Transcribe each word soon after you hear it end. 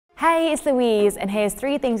Hey, it's Louise, and here's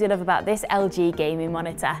 3 things you love about this LG gaming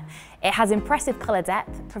monitor. It has impressive colour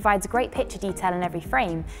depth, provides great picture detail in every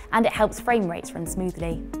frame, and it helps frame rates run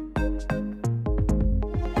smoothly.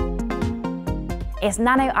 Its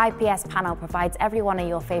Nano IPS panel provides every one of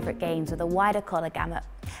your favourite games with a wider colour gamut,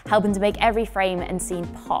 helping to make every frame and scene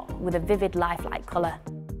pop with a vivid lifelike colour.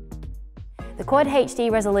 The Quad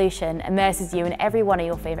HD resolution immerses you in every one of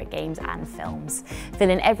your favourite games and films,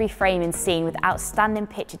 filling every frame and scene with outstanding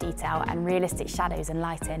picture detail and realistic shadows and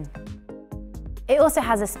lighting. It also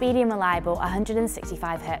has a speedy and reliable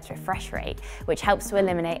 165Hz refresh rate, which helps to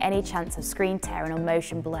eliminate any chance of screen tearing or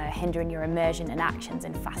motion blur hindering your immersion and actions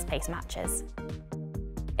in fast-paced matches.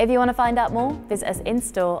 If you want to find out more, visit us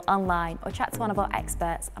in-store, online, or chat to one of our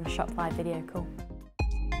experts on a Shop Live video call.